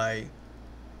 divided by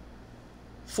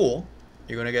 4,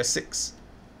 you're going to get 6,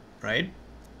 right?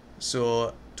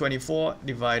 So 24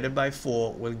 divided by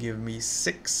 4 will give me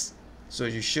 6. So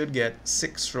you should get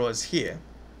 6 straws here,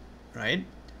 right?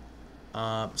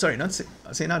 Sorry, not 6.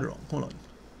 I'm saying that wrong. Hold on.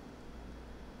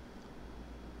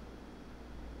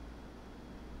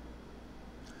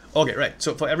 Okay, right.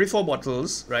 So for every 4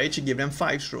 bottles, right, she gave them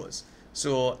 5 straws.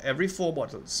 So every 4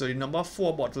 bottles. So the number of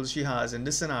 4 bottles she has in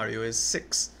this scenario is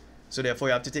 6. So therefore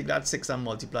you have to take that 6 and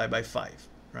multiply by 5,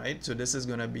 right? So this is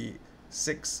going to be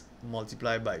 6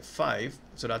 multiplied by 5.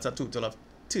 So that's a total of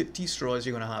 30 straws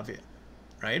you're going to have here,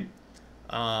 right?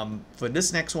 For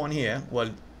this next one here,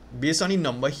 well, based on the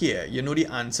number here, you know the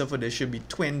answer for this should be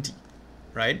 20,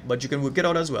 right? But you can work it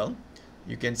out as well.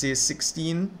 You can say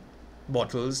 16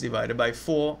 bottles divided by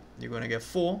 4, you're going to get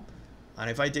 4. And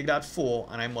if I take that 4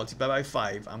 and I multiply by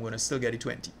 5, I'm going to still get it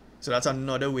 20. So that's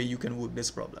another way you can work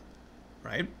this problem,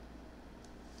 right?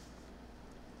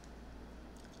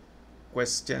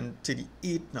 Question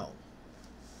 38 now.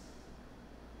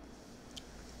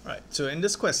 Right, so in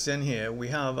this question here, we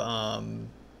have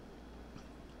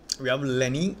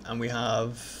Lenny and we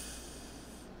have,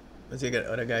 let's take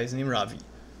other guy's name, Ravi,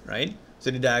 right? So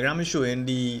the diagram is showing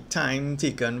the time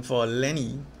taken for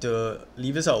Lenny to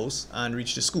leave his house and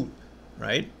reach the school,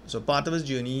 right? So part of his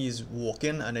journey is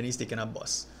walking and then he's taking a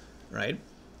bus, right?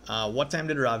 What time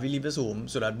did Ravi leave his home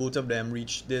so that both of them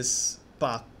reach this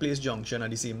Park Place Junction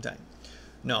at the same time?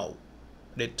 Now,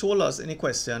 they told us in a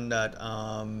question that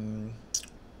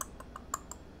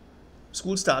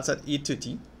school starts at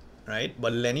 8:30, right?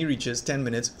 But Lenny reaches 10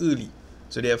 minutes early.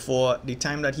 So therefore, the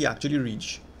time that he actually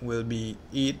reached will be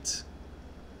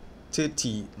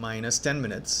 8:30 minus 10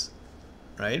 minutes,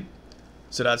 right?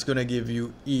 So that's going to give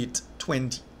you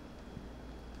 8:20,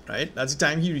 right? That's the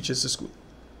time he reaches the school,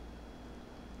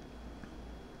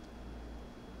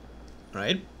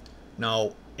 right?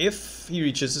 Now, if he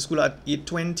reaches the school at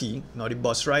 8:20, now the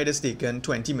bus ride is taken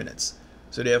 20 minutes.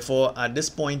 So therefore, at this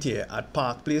point here, at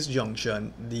Park Place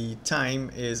Junction, the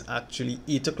time is actually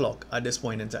 8 o'clock at this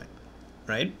point in time,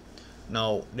 right?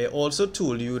 Now, they also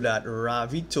told you that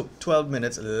Ravi took 12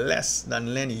 minutes less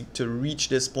than Lenny to reach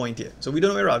this point here. So we don't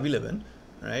know where Ravi living,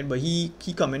 right? But he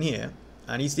come in here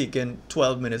and he's taken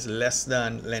 12 minutes less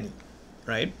than Lenny,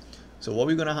 right? So what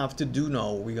we're going to have to do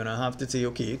now, we're going to have to say,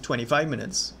 okay, 25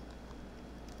 minutes,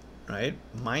 right,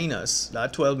 minus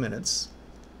that 12 minutes,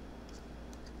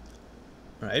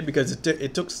 right? Because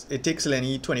it takes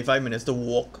Lenny 25 minutes to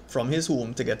walk from his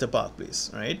home to get to Park Place,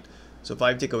 right? So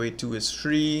 5 take away 2 is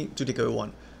 3, 2 take away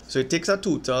 1. So it takes a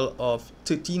total of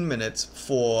 13 minutes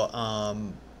for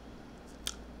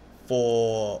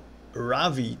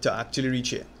Ravi to actually reach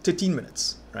here. 13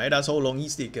 minutes, right? That's how long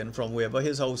he's taken from wherever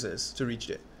his house is to reach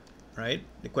there, right?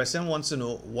 The question wants to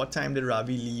know, what time did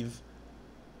Ravi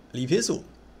leave his home,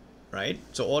 right?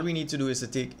 So all we need to do is to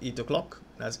take 8 o'clock,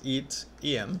 that's 8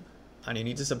 a.m., and you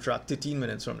need to subtract 13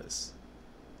 minutes from this,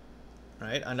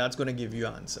 right? And that's going to give you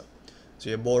an answer. So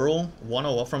you borrow 1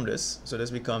 hour from this, so this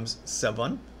becomes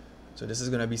 7. So this is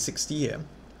going to be 60 here.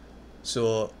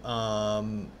 So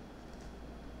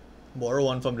borrow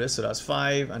 1 from this, so that's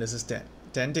 5, and this is 10.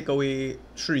 10 take away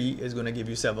 3 is going to give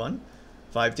you 7.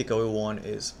 5 take away 1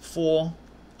 is 4,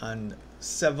 and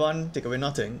 7 take away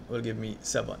nothing will give me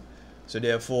 7. So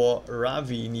therefore,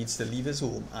 Ravi needs to leave his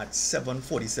home at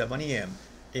 7:47 a.m.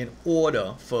 in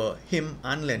order for him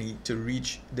and Lenny to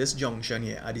reach this junction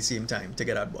here at the same time to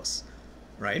get that bus,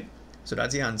 right? So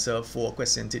that's the answer for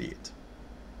question 38.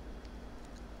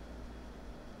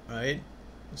 Right?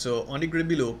 So on the grid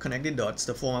below, connect the dots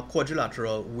to form a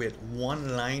quadrilateral with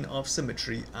one line of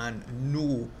symmetry and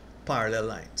no parallel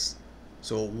lines.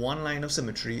 So one line of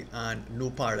symmetry and no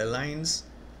parallel lines.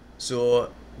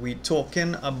 So we're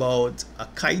talking about a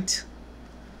kite.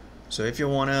 So if you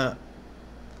wanna,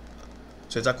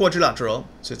 so it's a quadrilateral,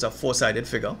 so it's a 4-sided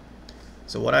figure.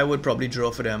 So what I would probably draw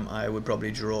for them, I would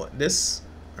probably draw this,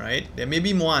 right? There may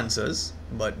be more answers,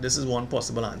 but this is one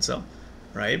possible answer,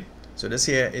 right? So this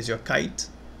here is your kite.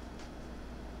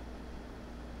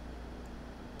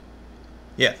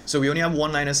 Yeah, so we only have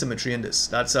one line of symmetry in this.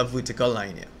 That's a vertical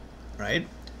line here, right?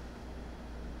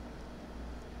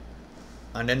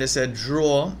 And then they said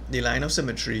draw the line of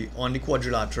symmetry on the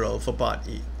quadrilateral for part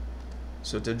A.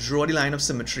 So to draw the line of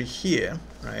symmetry here,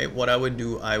 right, what I would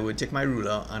do, I would take my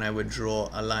ruler and I would draw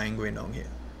a line going down here.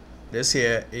 This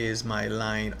here is my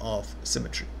line of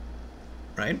symmetry,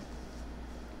 right?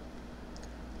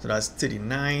 So that's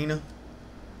 39.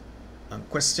 And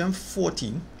question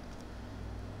 14,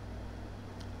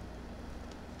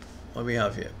 what we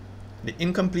have here? The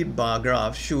incomplete bar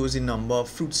graph shows the number of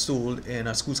fruits sold in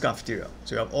a school's cafeteria.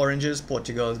 So you have oranges,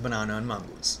 Portugals, banana, and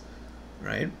mangoes,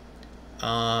 right?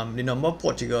 The number of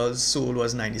Portugals sold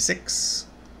was 96.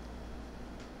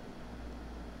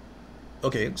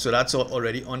 Okay, so that's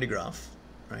already on the graph,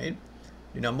 right?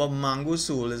 The number of mangoes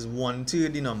sold is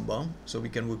 1/3 the number, so we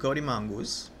can work out the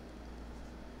mangoes,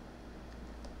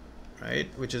 right?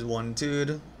 Which is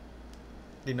 1/3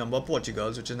 the number of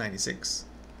Portugals, which is 96,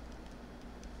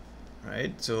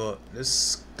 right? So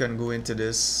this can go into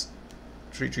this.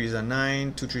 3 3s are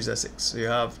 9, 2 3s are 6. So you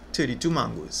have 32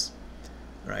 mangoes,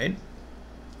 right?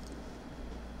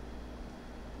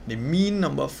 The mean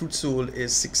number of fruits sold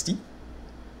is 60,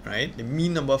 right? The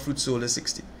mean number of fruits sold is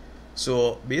 60.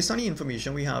 So based on the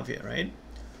information we have here, right?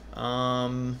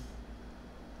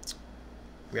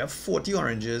 We have 40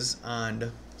 oranges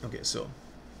and, okay, so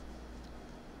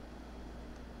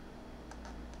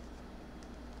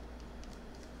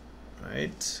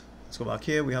right, let's go back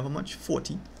here. We have how much?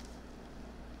 40,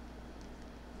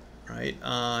 right?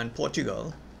 And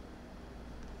Portugal,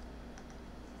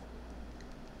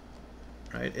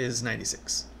 right, is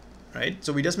 96, right?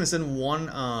 So we just missing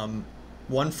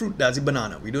one fruit. That's a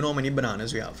banana. We don't know how many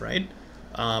bananas we have, right?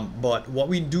 But what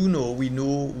we do know, we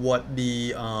know what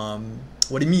the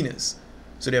mean is.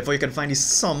 So therefore you can find the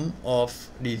sum of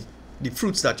the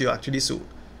fruits that you actually sold.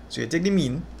 So you take the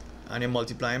mean and you're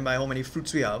multiplying by how many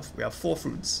fruits we have. We have 4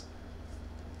 fruits.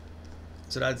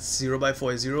 So that's 0 by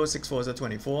 4 is 0, 6 4s are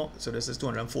 24. So this is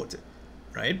 240,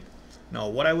 right? Now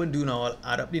what I would do now, I'll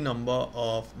add up the number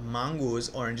of mangoes,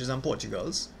 oranges, and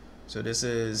Portugals. So this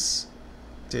is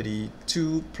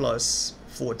 32 plus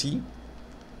 40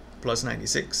 plus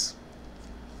 96.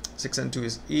 6 and 2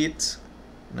 is 8.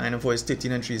 9 and 4 is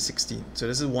 13 and 3 is 16. So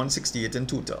this is 168 in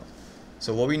total.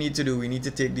 So what we need to do, we need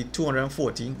to take the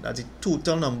 240, that's the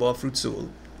total number of fruits sold,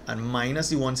 and minus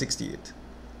the 168.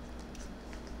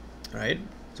 Right?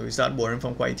 So we start borrowing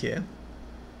from quite here.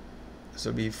 So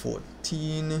it'll be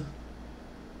 14.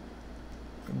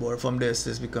 We borrow from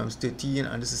this becomes 13,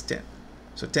 and this is 10.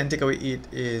 So 10 take away 8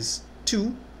 is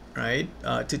 2, right?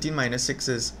 13 minus 6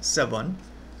 is 7.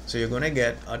 So you're going to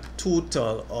get a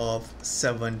total of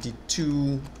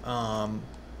 72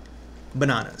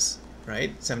 bananas,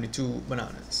 right? 72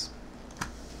 bananas.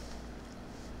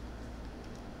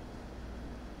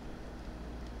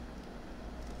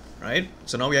 Right?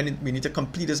 So now we need to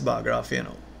complete this bar graph here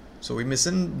now. So we're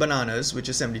missing bananas, which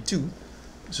is 72.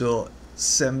 So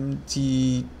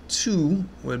 72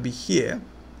 will be here.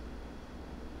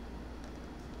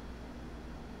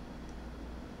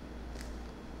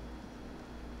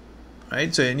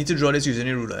 Right, so you need to draw this using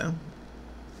a ruler.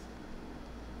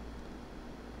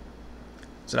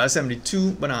 So that's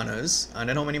 72 bananas. And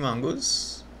then how many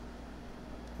mangoes?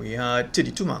 We had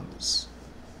 32 mangoes.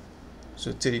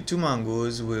 So 32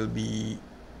 mangoes will be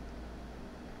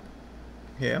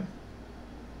here.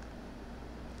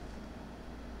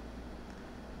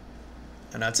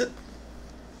 And that's it.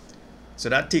 So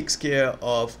that takes care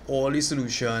of all the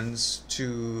solutions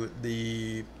to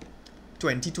the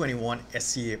 2021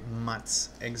 SCA Maths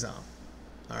exam.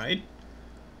 Alright,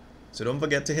 so don't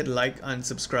forget to hit like and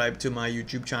subscribe to my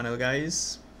YouTube channel,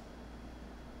 guys.